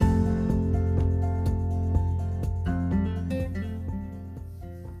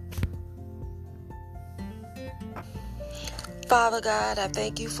Father God, I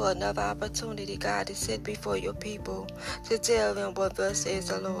thank you for another opportunity, God, to sit before your people, to tell them what thus says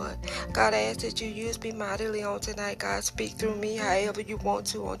the Lord. God, I ask that you use me mightily on tonight, God. Speak through me however you want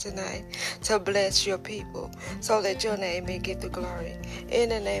to on tonight to bless your people so that your name may get the glory. In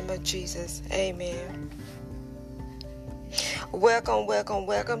the name of Jesus, amen. Welcome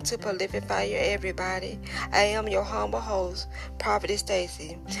to Prolific Fire, everybody. I am your humble host, Prophetess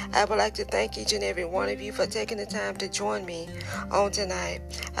Stacy. I would like to thank each and every one of you for taking the time to join me on tonight.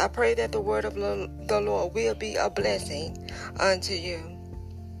 I pray that the word of the Lord will be a blessing unto you.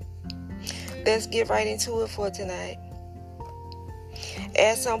 Let's get right into it for tonight.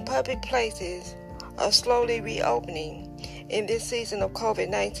 As some public places are slowly reopening in this season of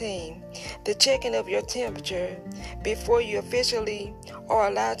COVID-19, the checking of your temperature before you officially are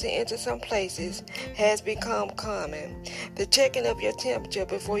allowed to enter some places has become common. The checking of your temperature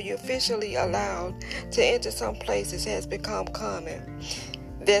before you officially allowed to enter some places has become common.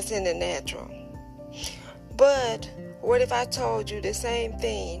 That's in the natural. But what if I told you the same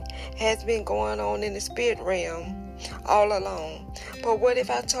thing has been going on in the spirit realm all along? But what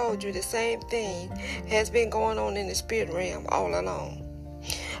if I told you the same thing has been going on in the spirit realm all along?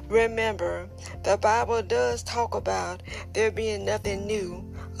 Remember, the Bible does talk about there being nothing new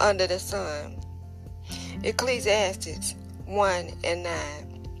under the sun. Ecclesiastes 1:9.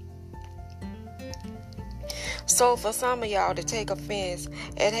 So for some of y'all to take offense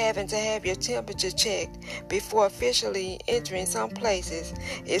at having to have your temperature checked before officially entering some places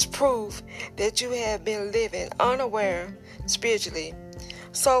is proof that you have been living unaware spiritually.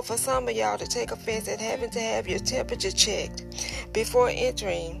 So for some of y'all to take offense at having to have your temperature checked before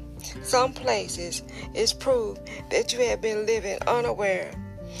entering some places is proof that you have been living unaware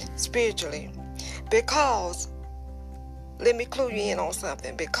spiritually. Because, let me clue you in on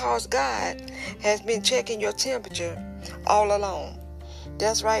something, because God has been checking your temperature all along.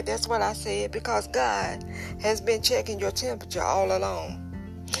 That's right, that's what I said, because God has been checking your temperature all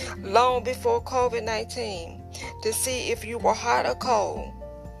along. Long before COVID-19, to see if you were hot or cold,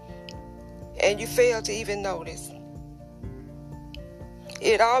 and you failed to even notice.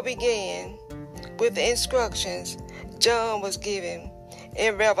 It all began with the instructions John was given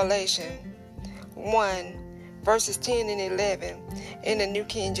in Revelation 1, verses 10 and 11 in the New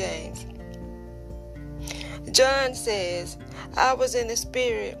King James. John says, I was in the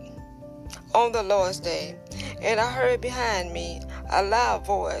Spirit on the Lord's day, and I heard behind me a loud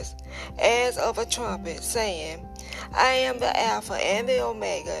voice as of a trumpet saying, I am the Alpha and the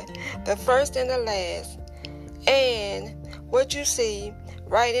Omega, the first and the last. And what you see,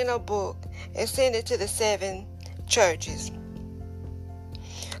 write in a book and send it to the 7 churches.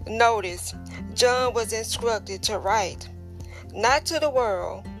 Notice, John was instructed to write, not to the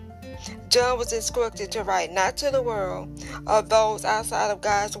world. John was instructed to write not to the world or those outside of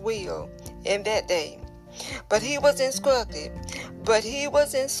God's will in that day. But he was instructed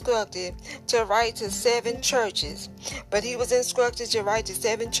to write to 7 churches. But he was instructed to write to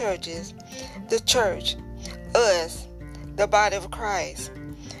 7 churches. The church, us, the body of Christ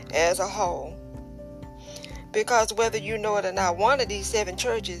as a whole. Because whether you know it or not, one of these 7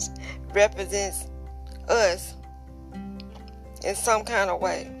 churches represents us in some kind of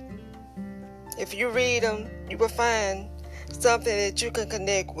way. If you read them, you will find something that you can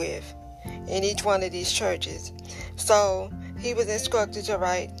connect with in each one of these churches. So he was instructed to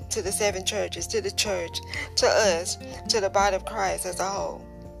write to the 7 churches, to the church, to us, to the body of Christ as a whole.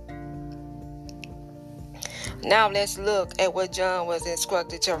 Now let's look at what John was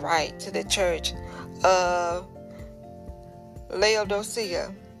instructed to write to the church of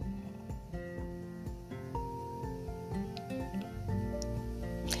Laodicea.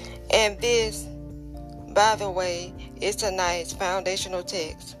 And this, by the way, is tonight's foundational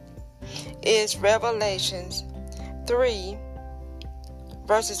text. It's Revelations 3,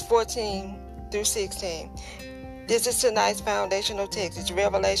 verses 14 through 16. This is tonight's foundational text. It's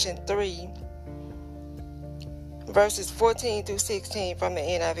Revelation 3, verses 14 through 16 from the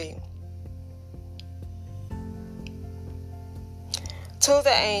NIV. To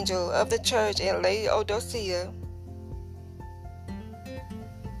the angel of the church in Laodicea,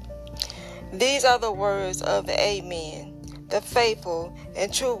 these are the words of the Amen, the faithful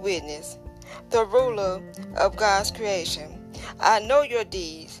and true witness, the ruler of God's creation. I know your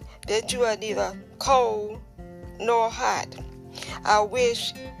deeds, that you are neither cold nor hot. I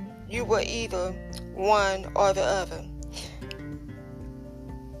wish you were either one or the other.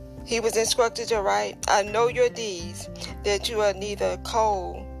 He was instructed to write, I know your deeds, that you are neither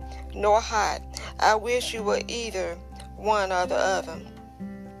cold nor hot. I wish you were either one or the other.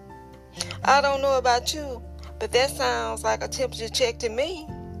 I don't know about you, But that sounds like a temperature check to me.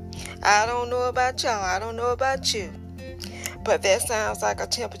 I don't know about y'all. I don't know about you. But that sounds like a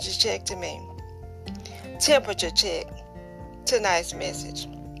temperature check to me. Temperature check. Tonight's message.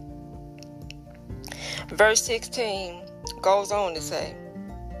 Verse 16 goes on to say,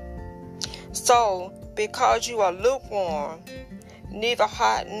 so, because you are lukewarm, neither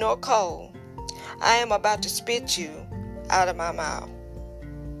hot nor cold, I am about to spit you out of my mouth.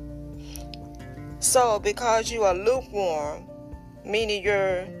 So, because you are lukewarm, meaning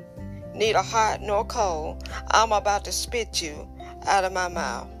you're neither hot nor cold, I'm about to spit you out of my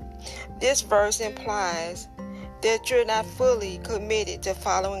mouth. This verse implies that you're not fully committed to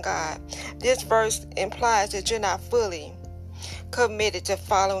following God. This verse implies that you're not fully committed to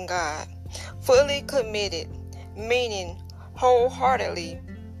following God. Fully committed, meaning wholeheartedly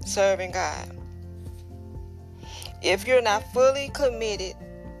serving God. If you're not fully committed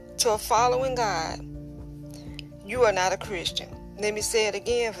to following God, you are not a Christian. Let me say it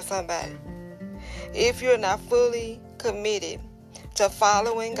again for somebody. If you're not fully committed to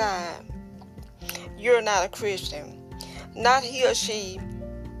following God, you're not a Christian. Not he or she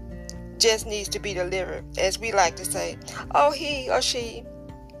just needs to be delivered, as we like to say. Oh, he or she.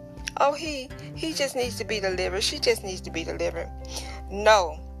 Oh, he just needs to be delivered. She just needs to be delivered.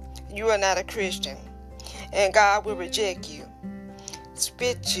 No, you are not a Christian. And God will reject you,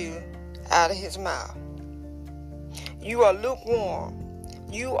 spit you out of his mouth. You are lukewarm.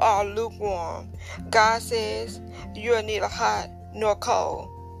 You are lukewarm. God says you are neither hot nor cold.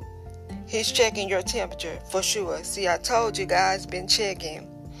 He's checking your temperature for sure. See, I told you God's been checking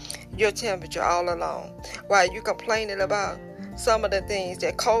your temperature all along. While you complaining about some of the things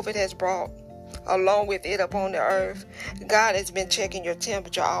that COVID has brought along with it upon the earth, God has been checking your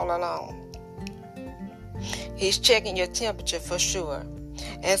temperature all along. He's checking your temperature for sure.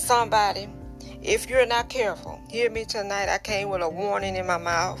 And somebody, if you're not careful, hear me tonight, I came with a warning in my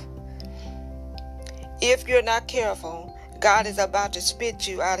mouth. If you're not careful, God is about to spit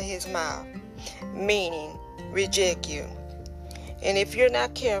you out of his mouth, meaning reject you. And if you're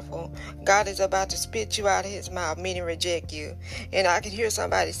not careful, God is about to spit you out of his mouth, meaning reject you. And I can hear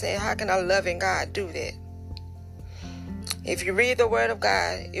somebody saying, how can a loving God do that? If you read the word of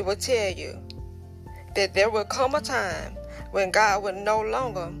God, it will tell you that there will come a time when God will no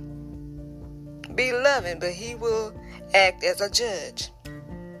longer be loving, but he will act as a judge.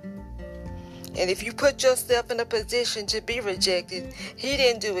 And if you put yourself in a position to be rejected, he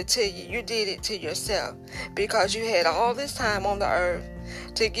didn't do it to you. You did it to yourself, because you had all this time on the earth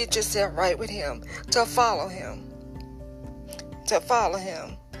to get yourself right with him, to follow him,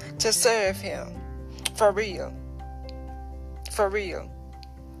 to serve him for real. For real.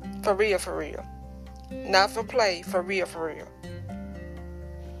 For real, for real. Not for play, for real, for real.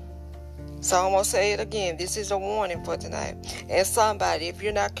 So I'm going to say it again. This is a warning for tonight. And somebody, if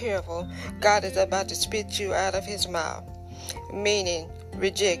you're not careful, God is about to spit you out of his mouth, meaning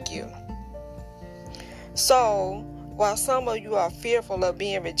reject you. So while some of you are fearful of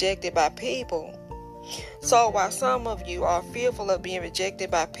being rejected by people,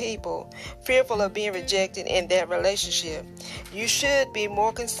 fearful of being rejected in that relationship, you should be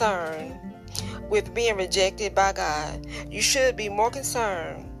more concerned with being rejected by God. You should be more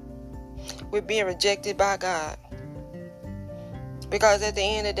concerned with being rejected by God. Because at the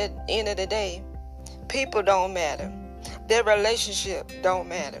end of the day, people don't matter. Their relationship don't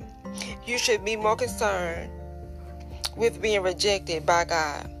matter. You should be more concerned with being rejected by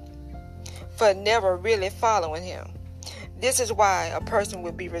God for never really following him. This is why a person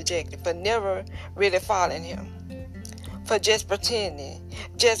would be rejected, for never really following him, for just pretending,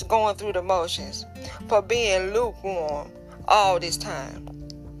 just going through the motions, for being lukewarm all this time.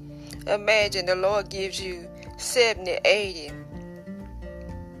 Imagine the Lord gives you 70, 80,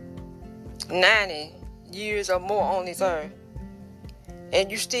 90 years or more on this earth, and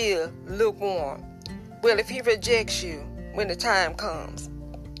you still lukewarm. Well, if he rejects you when the time comes,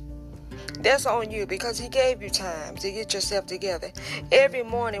 that's on you, because he gave you time to get yourself together. Every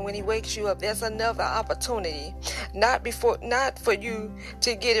morning when he wakes you up, there's another opportunity. Not for you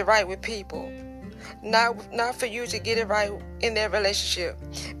to get it right with people. Not for you to get it right in that relationship,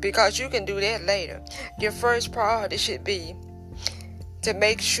 because you can do that later. Your first priority should be to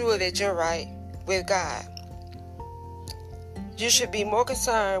make sure that you're right with God. You should be more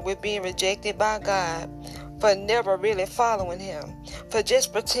concerned with being rejected by God for never really following him, for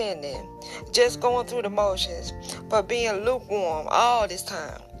just pretending, just going through the motions, for being lukewarm all this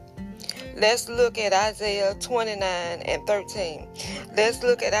time. Let's look at Isaiah 29 and 13. Let's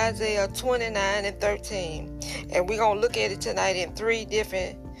look at Isaiah 29 and 13. And we're going to look at it tonight in three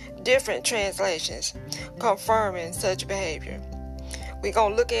different translations. confirming such behavior. We're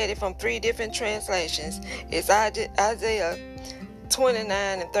going to look at it from 3 different translations. It's Isaiah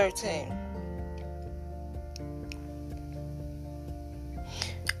 29:13.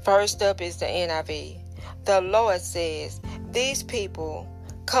 First up is the NIV. The Lord says, "These people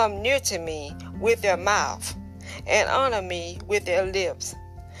come near to me with their mouth and honor me with their lips,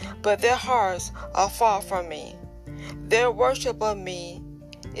 but their hearts are far from me. Their worship of me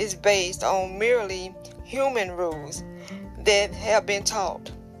is based on merely human rules that have been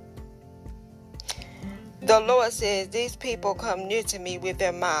taught." The Lord says, "These people come near to me with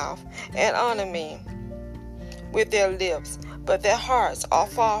their mouth and honor me with their lips, but their hearts are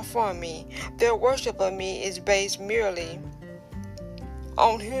far from me. Their worship of me is based merely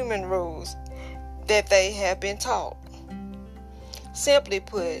on human rules that they have been taught." Simply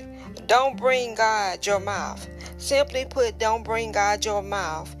put, don't bring God your mouth. Simply put, don't bring God your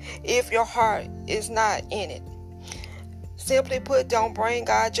mouth if your heart is not in it. Simply put, don't bring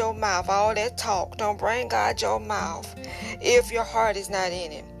God your mouth. All that talk, don't bring God your mouth if your heart is not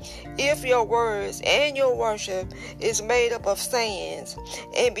in it. If your words and your worship is made up of sayings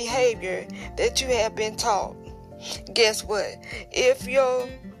and behavior that you have been taught, guess what? If your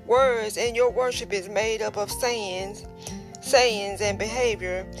words and your worship is made up of sayings and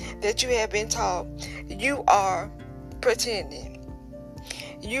behavior that you have been taught, you are pretending.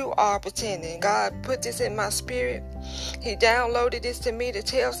 You are pretending. God put this in my spirit. He downloaded this to me to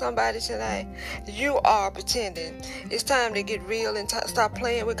tell somebody tonight. You are pretending. It's time to get real and stop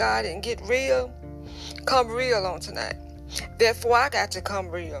playing with God and get real. Come real on tonight. Therefore, I got to come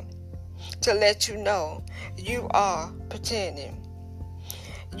real to let you know you are pretending.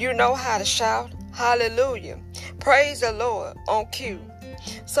 You know how to shout hallelujah, praise the Lord on cue.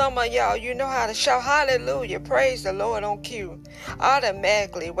 Some of y'all, you know how to shout hallelujah, praise the Lord on cue,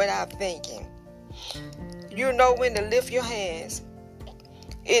 automatically without thinking. You know when to lift your hands.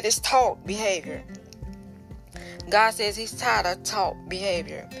 It is taught behavior. God says He's tired of taught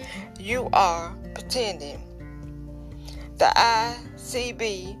behavior. You are pretending. The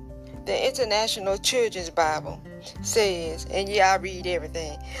ICB, the International Children's Bible, says, and yeah, I read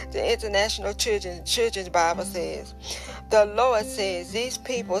everything. The International Children's Bible says, "The Lord says, these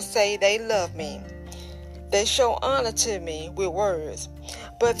people say they love me. They show honor to me with words,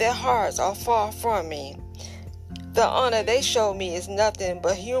 but their hearts are far from me. The honor they show me is nothing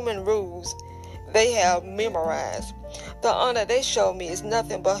but human rules they have memorized. The honor they show me is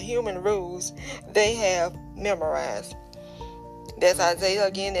nothing but human rules they have memorized." That's Isaiah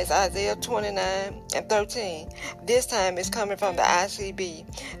again. That's Isaiah 29:13. This time it's coming from the ICB,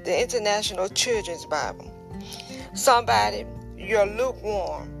 the International Children's Bible. Somebody, you're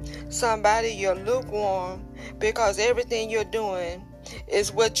lukewarm. Somebody, you're lukewarm because everything you're doing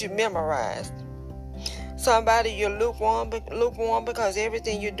is what you memorized. Somebody, you're lukewarm because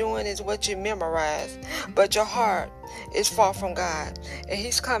everything you're doing is what you memorized, but your heart is far from God, and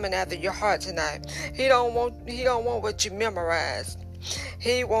He's coming after your heart tonight. He don't want what you memorized.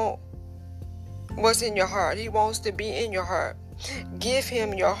 He wants what's in your heart. He wants to be in your heart. Give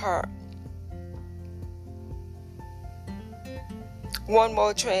Him your heart. One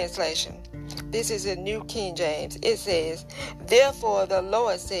more translation. This is a New King James. It says, "Therefore the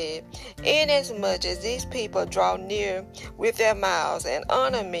Lord said, inasmuch as these people draw near with their mouths and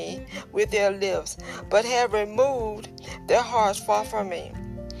honor me with their lips, but have removed their hearts far from me."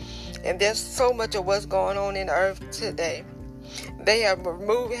 And there's so much of what's going on in the earth today. They have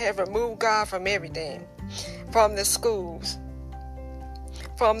removed God from everything, from the schools,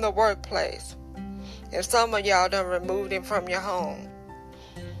 from the workplace. And some of y'all done removed Him from your home.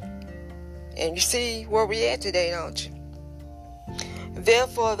 And you see where we at today, don't you?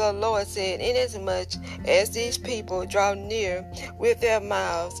 "Therefore the Lord said, inasmuch as these people draw near with their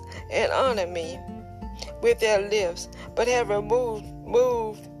mouths and honor me with their lips, but have removed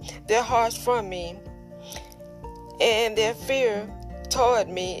their hearts from me, and their fear toward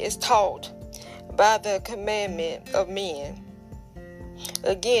me is taught by the commandment of men."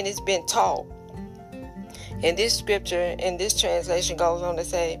 Again, it's been taught. And this scripture in this translation goes on to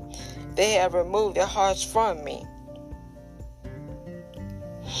say, they have removed their hearts from me.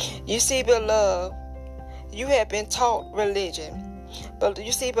 You see, beloved, you have been taught religion. But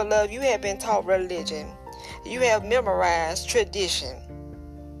you see, beloved, you have been taught religion. You have memorized tradition.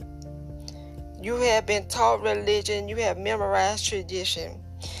 You have been taught religion. You have memorized tradition.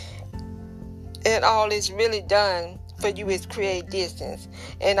 And all it's really done for you is create distance.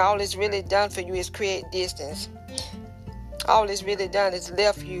 And all it's really done for you is create distance. All it's really done is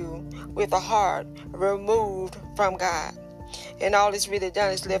left you with a heart removed from God. And all it's really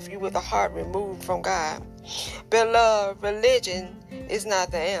done is left you with a heart removed from God. Beloved, religion is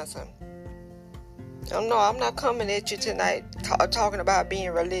not the answer. No, I'm not coming at you tonight talking about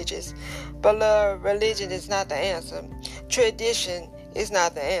being religious. Beloved, religion is not the answer. Tradition is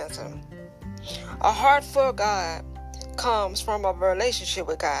not the answer. A heart for God comes from a relationship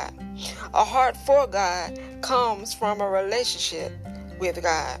with God. A heart for God comes from a relationship with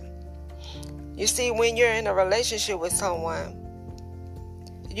God. You see, when you're in a relationship with someone,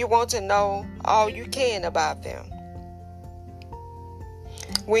 you want to know all you can about them.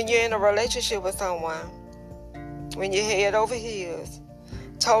 When you're in a relationship with someone, when you're head over heels,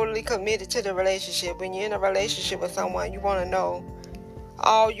 totally committed to the relationship, when you're in a relationship with someone, you want to know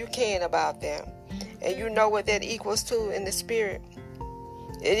all you can about them. And you know what that equals to in the spirit?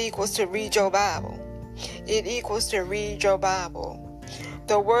 It equals to read your Bible. It equals to read your Bible.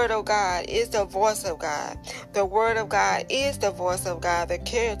 The Word of God is the voice of God. The Word of God is the voice of God, the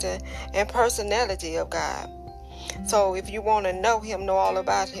character and personality of God. So if you want to know Him, know all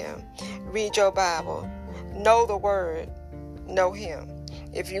about Him, read your Bible. Know the Word, know Him.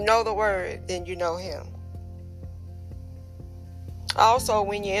 If you know the Word, then you know Him. Also,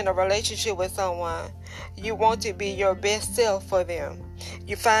 when you're in a relationship with someone, you want to be your best self for them.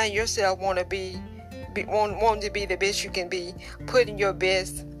 You find yourself want to be the best you can be, putting your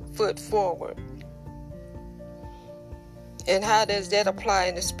best foot forward. And how does that apply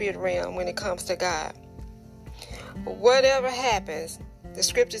in the spirit realm when it comes to God? Whatever happens, the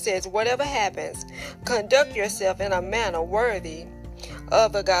scripture says, whatever happens, conduct yourself in a manner worthy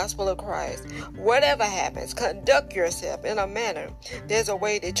of the gospel of Christ. Whatever happens, conduct yourself in a manner. There's a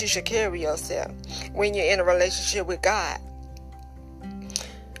way that you should carry yourself when you're in a relationship with God.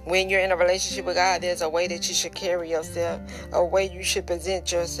 When you're in a relationship with God, there's a way that you should carry yourself, a way you should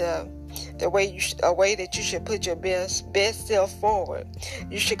present yourself, a way that you should put your best self forward.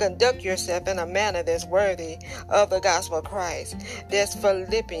 You should conduct yourself in a manner that's worthy of the gospel of Christ. That's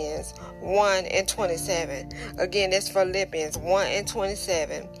Philippians 1:27. Again, that's Philippians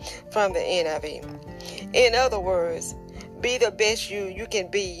 1:27 from the NIV. In other words, be the best you can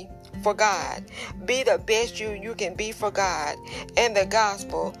be for God. Be the best you can be for God and the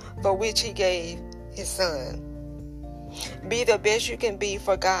gospel for which He gave His Son. Be the best you can be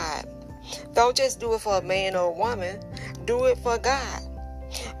for God. Don't just do it for a man or a woman. Do it for God.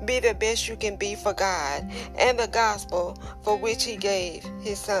 Be the best you can be for God and the gospel for which He gave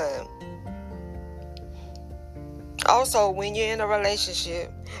His Son. Also, when you're in a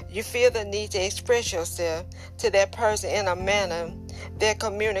relationship, you feel the need to express yourself to that person in a manner that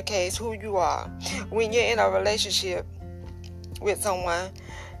communicates who you are. When you're in a relationship with someone,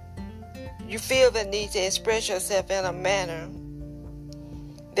 you feel the need to express yourself in a manner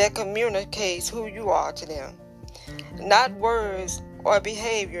that communicates who you are to them. Not words or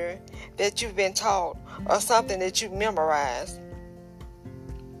behavior that you've been taught or something that you've memorized.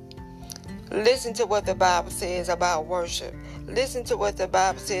 Listen to what the Bible says about worship. Listen to what the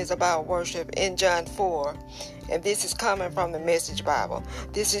Bible says about worship in John 4. And this is coming from the Message Bible.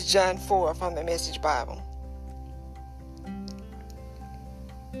 This is John 4 from the Message Bible.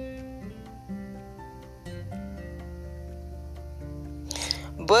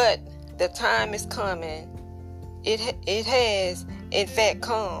 But the time is coming. It has in fact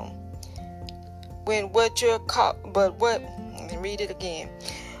come when what you're called. Let me read it again.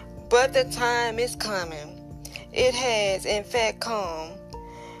 But the time is coming. It has in fact come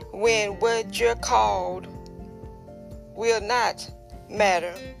when what you're called will not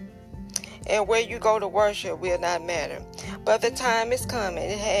matter, and where you go to worship will not matter. But the time is coming.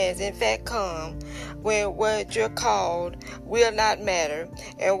 It has in fact come when what you're called will not matter,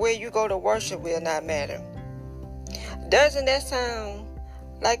 and where you go to worship will not matter. Doesn't that sound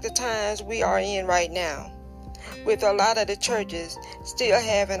like the times we are in right now, with a lot of the churches still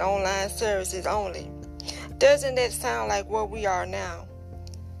having online services only? Doesn't that sound like where we are now?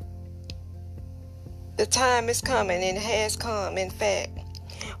 The time is coming, and it has come, in fact,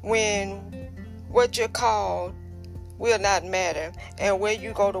 when what you're called will not matter, and where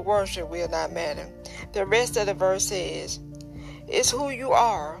you go to worship will not matter. The rest of the verse says, it's who you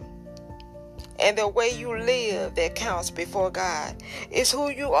are and the way you live that counts before God. It's who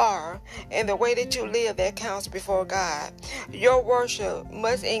you are and the way that you live that counts before God. Your worship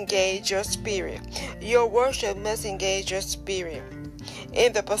must engage your spirit. Your worship must engage your spirit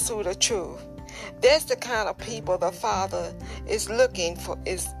in the pursuit of truth. That's the kind of people the Father is looking for,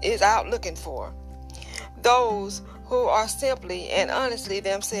 is out looking for. Those who are simply and honestly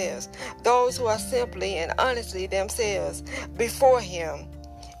themselves. Those who are simply and honestly themselves before Him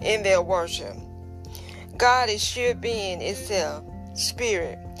in their worship. God is sure being itself,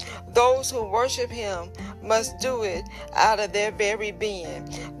 spirit. Those who worship Him must do it out of their very being.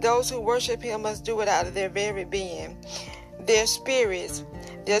 Those who worship him must do it out of their very being. Their spirits,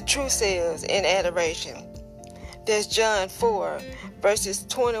 their true selves in adoration. That's John 4, verses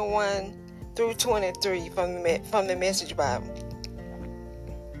 21 through 23 from the Message Bible.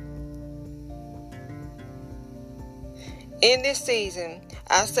 In this season,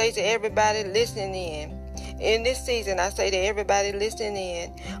 I say to everybody listening in this season, I say to everybody listening in,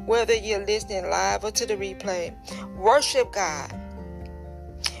 whether you're listening live or to the replay, worship God.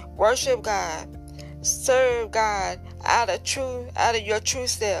 Worship God. Serve God out of your true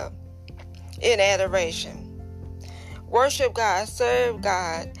self in adoration. Worship God. Serve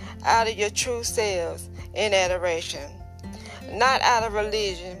God out of your true selves in adoration. Not out of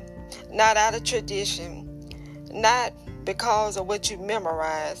religion, not out of tradition, not because of what you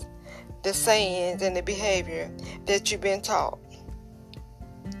memorized, the sayings and the behavior that you've been taught.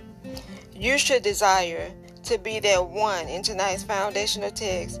 You should desire to be that one in tonight's foundational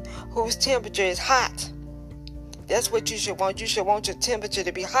text whose temperature is hot. That's what you should want. You should want your temperature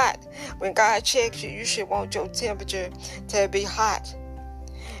to be hot. When God checks you, you should want your temperature to be hot.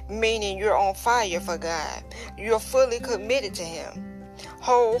 Meaning you're on fire for God. You're fully committed to him,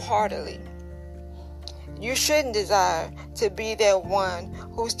 wholeheartedly. You shouldn't desire to be that one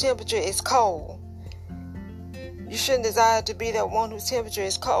whose temperature is cold. You shouldn't desire to be that one whose temperature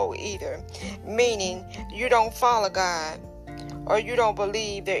is cold either. Meaning you don't follow God or you don't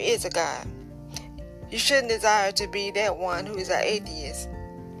believe there is a God. You shouldn't desire to be that one who is an atheist.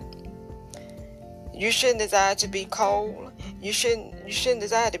 You shouldn't desire to be cold. You shouldn't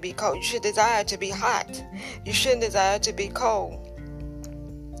desire to be cold. You should desire to be hot. You shouldn't desire to be cold.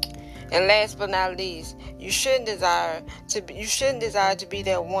 And last but not least, you shouldn't desire to be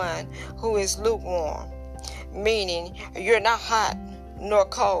that one who is lukewarm, meaning you're not hot nor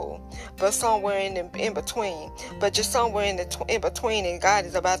cold, but somewhere in between. But you're somewhere in between, and God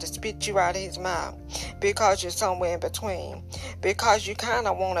is about to spit you out of his mouth because you're somewhere in between. Because you kind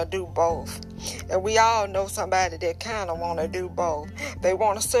of want to do both. And we all know somebody that kind of want to do both. They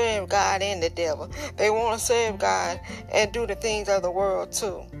want to serve God and the devil. They want to serve God and do the things of the world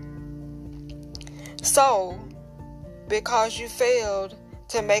too. So, because you failed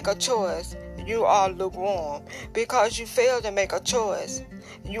to make a choice, you are lukewarm. Because you failed to make a choice,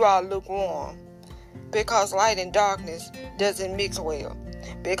 you are lukewarm. Because light and darkness doesn't mix well.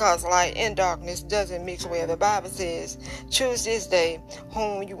 Because light and darkness doesn't mix well. The Bible says, choose this day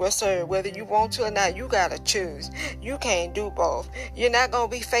whom you will serve. Whether you want to or not, you got to choose. You can't do both. You're not going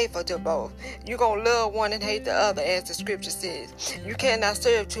to be faithful to both. You're going to love one and hate the other, as the scripture says. You cannot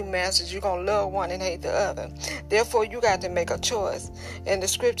serve two masters. You're going to love one and hate the other. Therefore, you got to make a choice. And the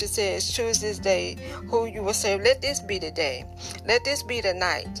scripture says, choose this day who you will serve. Let this be the day. Let this be the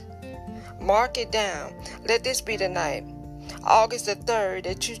night. Mark it down. Let this be the night. August the 3rd,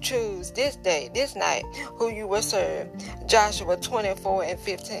 that you choose this day, this night, who you will serve. Joshua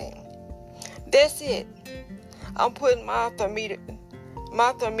 24:15. That's it. I'm putting my thermometer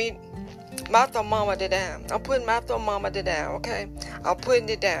down. I'm putting my thermometer down, okay? I'm putting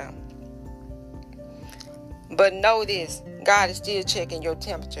it down. But know this, God is still checking your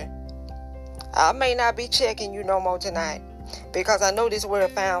temperature. I may not be checking you no more tonight because I know this word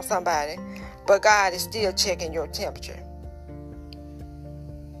found somebody, but God is still checking your temperature.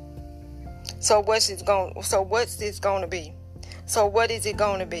 So what's this going to be? So what is it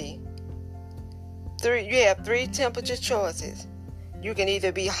going to be? You have three temperature choices. You can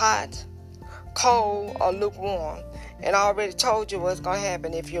either be hot, cold, or lukewarm. And I already told you what's going to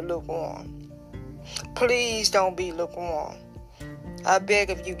happen if you're lukewarm. Please don't be lukewarm. I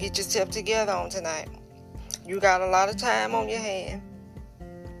beg of you, get yourself together on tonight. You got a lot of time on your hand.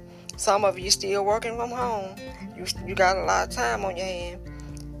 Some of you still working from home. You got a lot of time on your hand.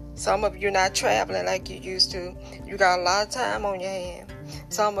 Some of you not traveling like you used to. You got a lot of time on your hand.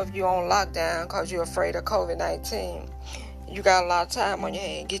 Some of you on lockdown because you're afraid of COVID-19. You got a lot of time on your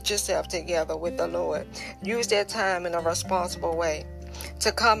hand. Get yourself together with the Lord. Use that time in a responsible way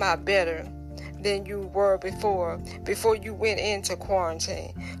to come out better than you were before you went into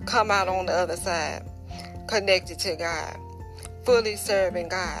quarantine. Come out on the other side, connected to God, fully serving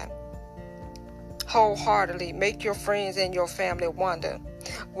God, wholeheartedly. Make your friends and your family wonder,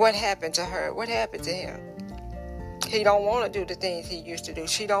 what happened to her? What happened to him? He don't want to do the things he used to do.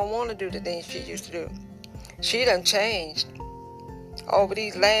 She don't want to do the things she used to do. She done changed. Over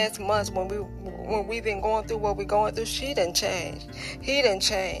these last months when we've been going through what we're going through, she done changed. He done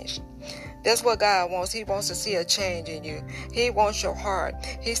changed. That's what God wants. He wants to see a change in you. He wants your heart.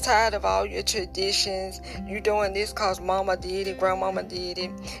 He's tired of all your traditions. You doing this because mama did it, grandmama did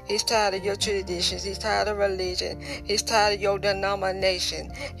it. He's tired of your traditions. He's tired of religion. He's tired of your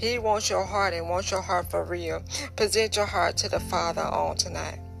denomination. He wants your heart and wants your heart for real. Present your heart to the Father on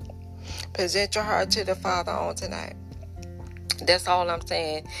tonight. Present your heart to the Father on tonight. That's all I'm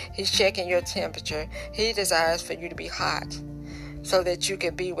saying. He's checking your temperature. He desires for you to be hot, so that you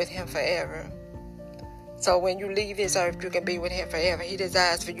can be with him forever. So when you leave this earth, you can be with him forever. He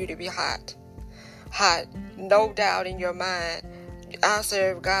desires for you to be hot. Hot. No doubt in your mind. I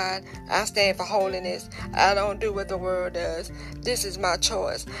serve God. I stand for holiness. I don't do what the world does. This is my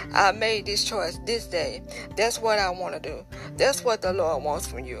choice. I made this choice this day. That's what I want to do. That's what the Lord wants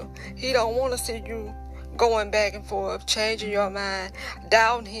from you. He don't want to see you going back and forth, changing your mind,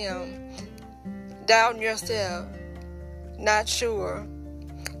 doubting him, doubting yourself, not sure.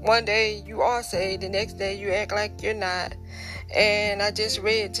 One day you are saved, the next day you act like you're not. And I just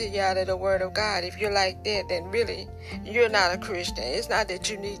read to you out of the Word of God. If you're like that, then really you're not a Christian. It's not that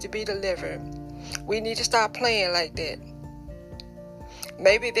you need to be delivered. We need to stop playing like that.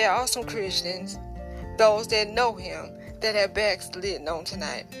 Maybe there are some Christians, those that know him, that have backslidden on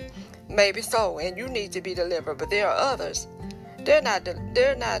tonight. Maybe so, and you need to be delivered. But there are others. They're not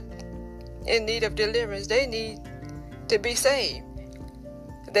in need of deliverance. They need to be saved.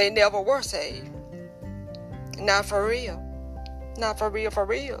 They never were saved. Not for real. Not for real, for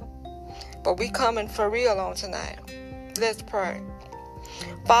real. But we coming for real on tonight. Let's pray.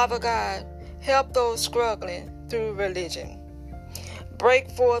 Father God, help those struggling through religion. Break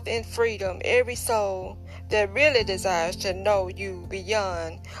forth in freedom every soul that really desires to know you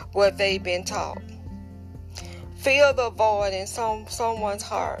beyond what they've been taught. Fill the void in someone's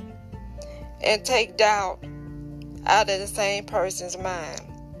heart and take doubt out of the same person's mind,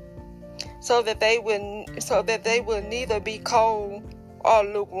 so that they will neither be cold or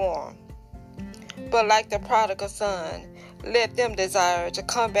lukewarm, but like the prodigal son, let them desire to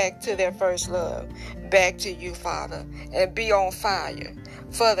come back to their first love, back to you, Father, and be on fire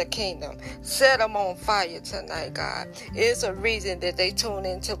for the kingdom. Set them on fire tonight, God. It's a reason that they tune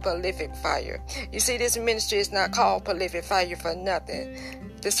into Prolific Fire. You see, this ministry is not called Prolific Fire for nothing.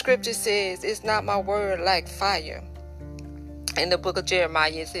 The scripture says, it's not my word like fire. In the book of Jeremiah,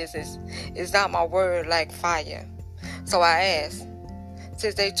 it says, it's not my word like fire. So I ask,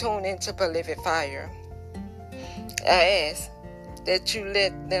 since they tune into Prolific Fire, I ask that you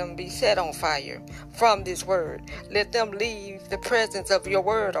let them be set on fire from this word. Let them leave the presence of your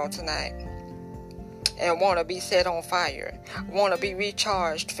word on tonight and want to be set on fire, want to be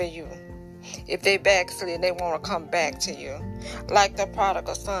recharged for you. If they backslid, they want to come back to you. Like the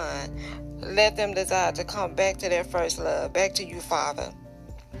prodigal son, let them desire to come back to their first love, back to you, Father.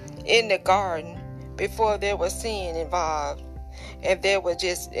 In the garden, before there was sin involved, and there was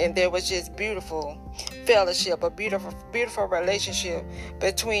just beautiful fellowship, a beautiful relationship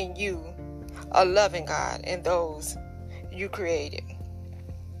between you, a loving God, and those you created.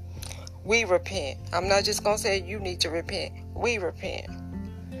 We repent. I'm not just going to say you need to repent. We repent.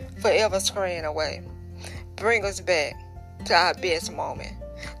 Forever straying away. Bring us back to our best moment,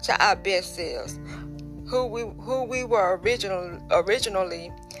 to our best selves, who we were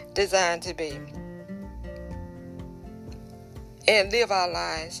originally designed to be. And live our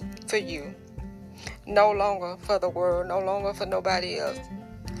lives for you. No longer for the world, no longer for nobody else.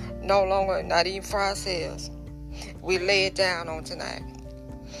 No longer, not even for ourselves. We lay it down on tonight.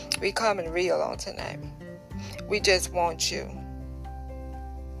 We coming real on tonight. We just want you.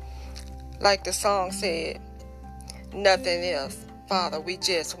 Like the song said, nothing else. Father, we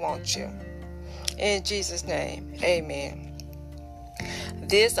just want you. In Jesus' name, amen.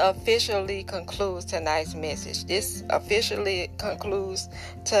 This officially concludes tonight's message.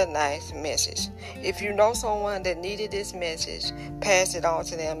 If you know someone that needed this message, pass it on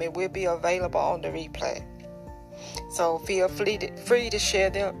to them. It will be available on the replay. So feel free to share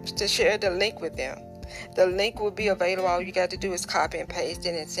the link with them. The link will be available. All you got to do is copy and paste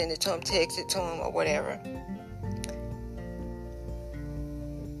it and send it to them, text it to them, or whatever.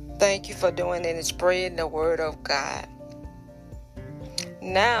 Thank you for doing it and spreading the word of God.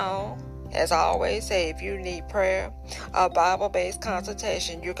 Now, as I always say, if you need prayer or Bible-based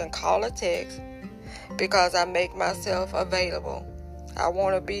consultation, you can call or text, because I make myself available. I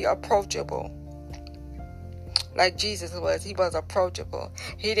want to be approachable. Like Jesus was. He was approachable.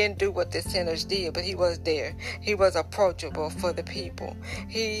 He didn't do what the sinners did, but he was there. He was approachable for the people.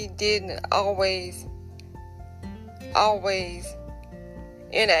 He didn't always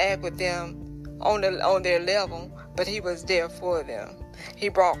interact with them on their level, but he was there for them. He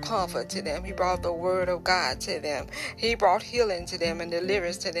brought comfort to them. He brought the word of God to them. He brought healing to them and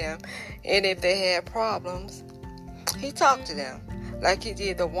deliverance to them. And if they had problems, he talked to them like he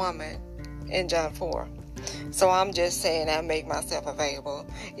did the woman in John 4. So I'm just saying I make myself available.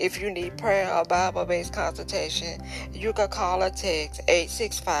 If you need prayer or Bible-based consultation, you can call or text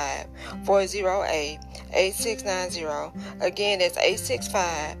 865-408-8690. Again, that's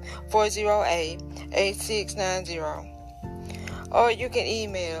 865-408-8690. Or you can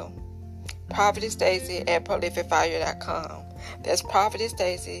email prophetessstacy@prolificfire.com. That's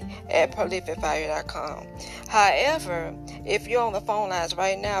prophetessstacy@prolificfire.com. However, if you're on the phone lines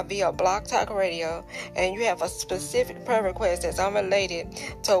right now via Blog Talk Radio and you have a specific prayer request that's unrelated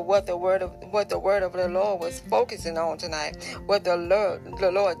to what the word of the Lord was focusing on tonight, what the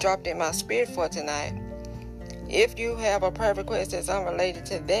Lord dropped in my spirit for tonight, if you have a prayer request that's unrelated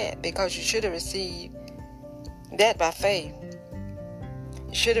to that, because you should have received that by faith,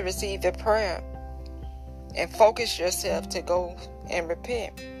 you should have received the prayer and focus yourself to go and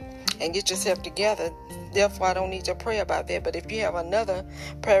repent and get yourself together. Therefore, I don't need to pray about that. But if you have another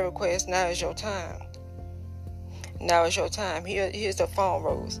prayer request, now is your time. Now is your time. Here's the phone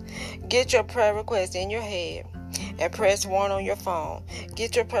rules. Get your prayer request in your head and press 1 on your phone.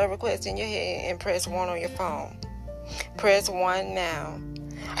 Get your prayer request in your head and press 1 on your phone. Press 1 now.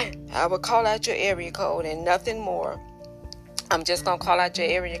 I will call out your area code and nothing more. I'm just going to call out your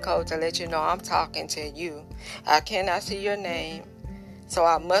area code to let you know I'm talking to you. I cannot see your name, so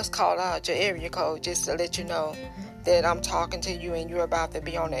I must call out your area code just to let you know that I'm talking to you and you're about to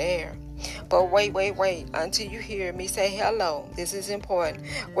be on the air. But wait until you hear me say hello. This is important.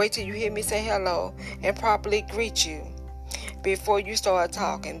 Wait till you hear me say hello and properly greet you before you start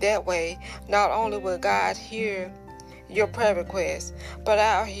talking. That way, not only will God hear your prayer request, but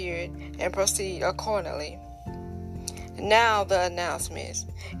I'll hear it and proceed accordingly. Now the announcements.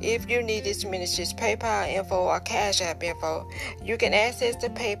 If you need this ministry's PayPal info or Cash App info, you can access the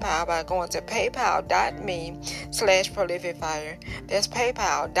PayPal by going to paypal.me/prolificfire. That's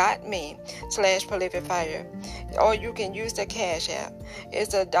paypal.me/prolificfire. Or you can use the Cash App.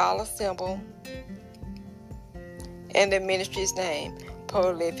 It's a dollar symbol and the ministry's name,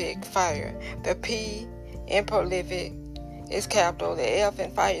 Prolific Fire. The P in Prolific is capital. The F in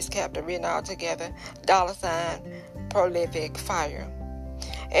Fire is capital, written all together. $ Prolific Fire.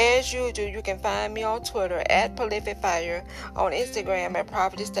 As usual, you can find me on Twitter at Prolific Fire, on Instagram at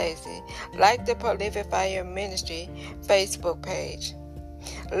Prophetess Stacy. Like the Prolific Fire Ministry Facebook page.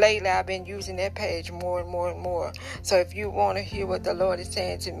 Lately, I've been using that page more and more. So if you want to hear what the Lord is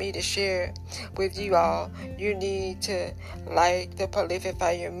saying to me to share with you all, you need to like the Prolific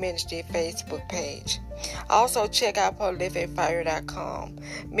Fire Ministry Facebook page. Also, check out prolificfire.com.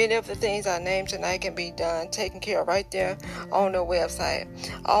 Many of the things I named tonight can be done, taken care of right there on the website.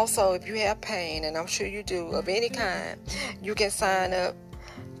 Also, if you have pain, and I'm sure you do, of any kind, you can sign up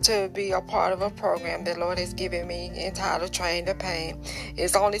to be a part of a program the Lord has given me entitled Train the Pain.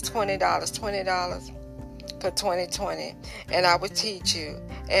 It's only $20 for 2020, and I will teach you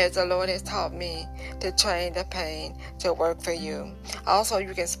as the Lord has taught me to train the pain to work for you. Also,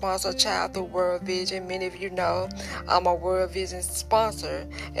 you can sponsor a child through World Vision. Many of you know I'm a World Vision sponsor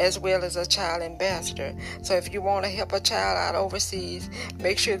as well as a child ambassador. So if you want to help a child out overseas,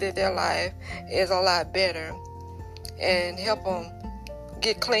 make sure that their life is a lot better and help them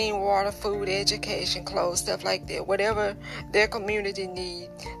get clean water, food, education, clothes, stuff like that. Whatever their community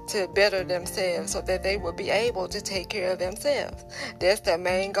needs to better themselves so that they will be able to take care of themselves. That's the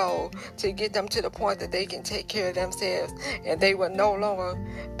main goal, to get them to the point that they can take care of themselves and they will no longer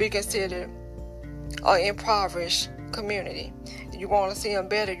be considered an impoverished community. You want to see them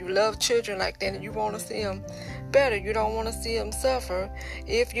better. You love children like that and you want to see them better. You don't want to see them suffer.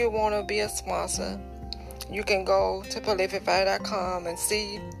 If you want to be a sponsor, you can go to prolificfire.com and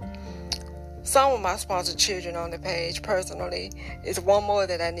see some of my sponsored children on the page. Personally, it's one more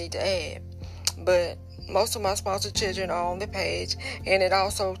that I need to add. But most of my sponsored children are on the page, and it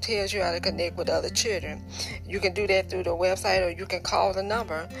also tells you how to connect with other children. You can do that through the website, or you can call the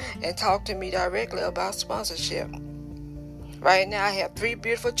number and talk to me directly about sponsorship. Right now, I have 3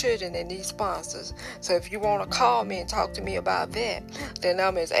 beautiful children that need sponsors. So if you want to call me and talk to me about that, the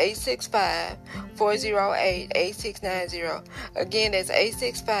number is 865-408-8690. Again, that's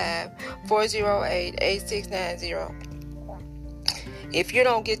 865-408-8690. If you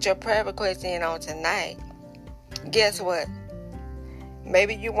don't get your prayer request in on tonight, guess what?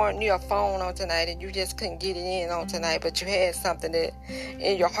 Maybe you weren't near a phone on tonight and you just couldn't get it in on tonight, but you had something that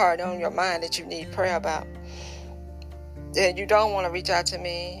in your heart, on your mind, that you need prayer about. That you don't want to reach out to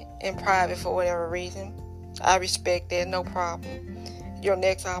me in private for whatever reason, I respect that, no problem. your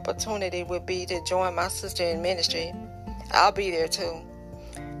next opportunity would be to join my sister in ministry. I'll be there too.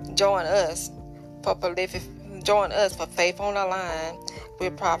 Join us for Faith on the Line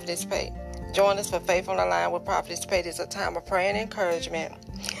with Prophetess Pate. Join us for Faith on the Line with Prophetess Pate. It's a time of prayer and encouragement.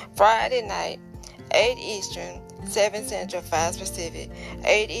 Friday night, 8 Eastern, 7 Central, 5 Pacific.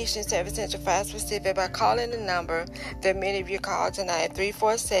 8 Eastern, 7 Central, 5 Pacific by calling the number that many of you called tonight,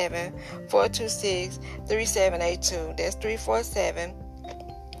 347-426-3782. That's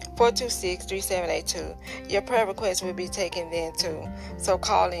 347-426-3782. Your prayer request will be taken then too. So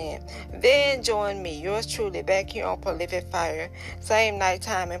call in. Then join me, yours truly, back here on Prolific Fire. Same night,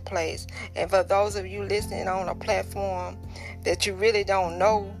 time, and place. And for those of you listening on a platform that you really don't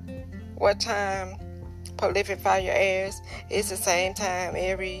know what time Prolific Fire airs, it's the same time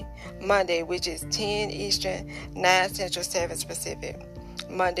every Monday, which is 10 Eastern, 9 Central, 7 Pacific.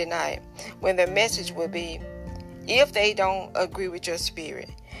 Monday night, when the message will be, if they don't agree with your spirit.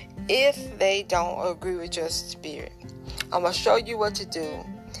 If they don't agree with your spirit. I'm going to show you what to do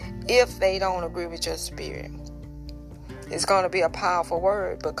if they don't agree with your spirit. It's going to be a powerful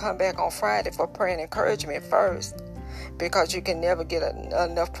word, but come back on Friday for prayer and encouragement first, because you can never get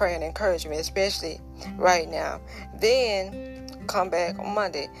enough prayer and encouragement, especially right now. Then come back on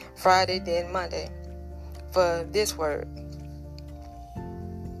Monday, Friday, then Monday for this word.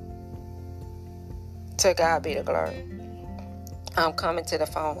 To God be the glory. I'm coming to the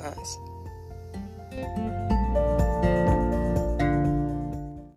phone lines.